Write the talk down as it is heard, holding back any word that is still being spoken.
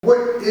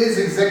What is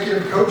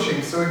executive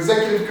coaching? So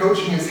executive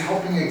coaching is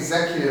helping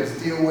executives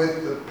deal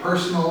with the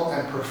personal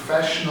and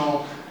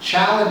professional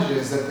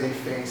challenges that they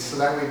face so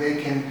that way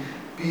they can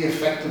be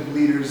effective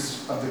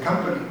leaders of the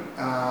company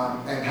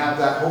and have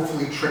that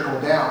hopefully trickle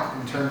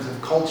down in terms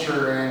of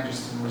culture and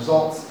just in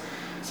results.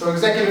 So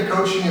executive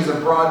coaching is a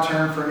broad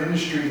term for an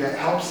industry that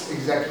helps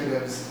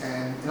executives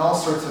and in all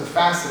sorts of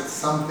facets.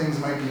 Some things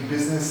might be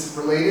business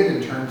related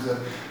in terms of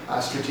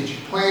strategic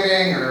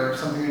planning or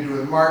something to do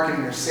with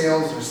marketing or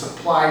sales or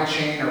supply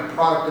chain or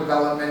product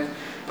development,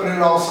 but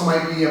it also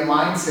might be a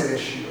mindset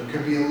issue. It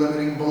could be a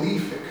limiting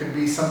belief. It could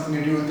be something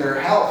to do with their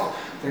health.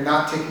 They're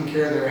not taking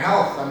care of their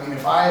health. I mean,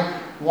 if I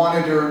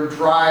wanted to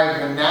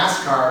drive a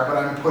NASCAR, but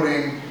I'm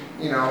putting,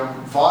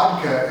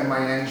 vodka in my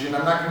engine,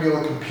 I'm not going to be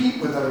able to compete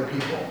with other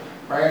people,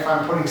 right? If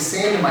I'm putting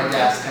sand in my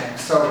gas tank.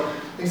 So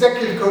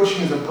executive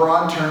coaching is a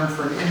broad term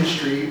for an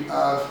industry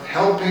of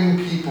helping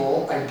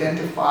people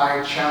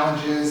identify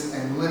challenges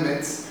and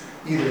limits,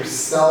 either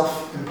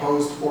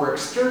self-imposed or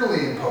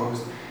externally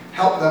imposed,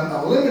 help them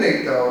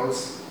eliminate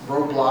those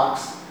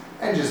roadblocks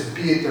and just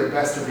be at their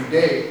best every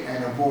day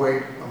and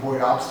avoid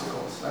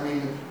obstacles. I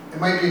mean,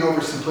 it might be an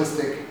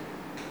oversimplistic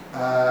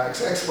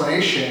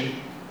explanation,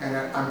 and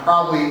I'm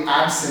probably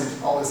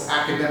absent all this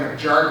academic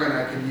jargon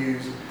I could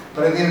use,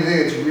 but at the end of the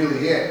day, it's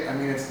really it. I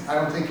mean, I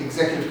don't think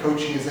executive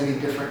coaching is any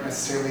different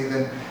necessarily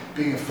than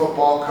being a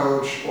football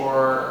coach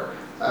or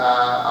a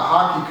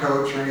hockey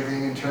coach or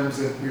anything, in terms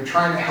of you're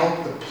trying to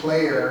help the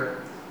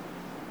player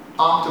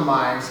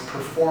optimize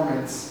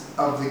performance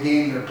of the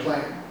game they're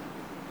playing.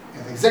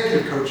 And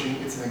executive coaching,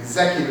 it's an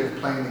executive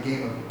playing the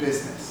game of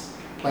business,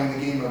 playing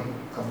the game of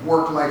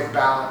work-life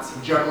balance,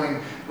 and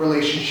juggling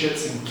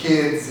relationships and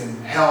kids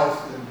and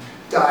health and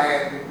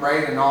diet,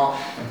 right, and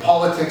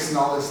politics and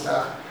all this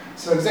stuff.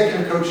 So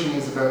executive coaching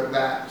is about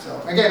that.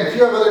 So again, if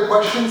you have other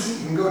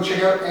questions, you can go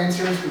check out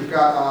answers. We've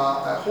got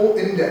a whole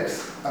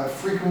index of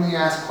frequently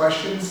asked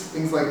questions,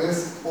 things like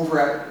this, over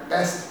at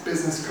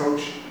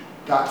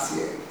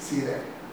bestbusinesscoach.ca. See you there.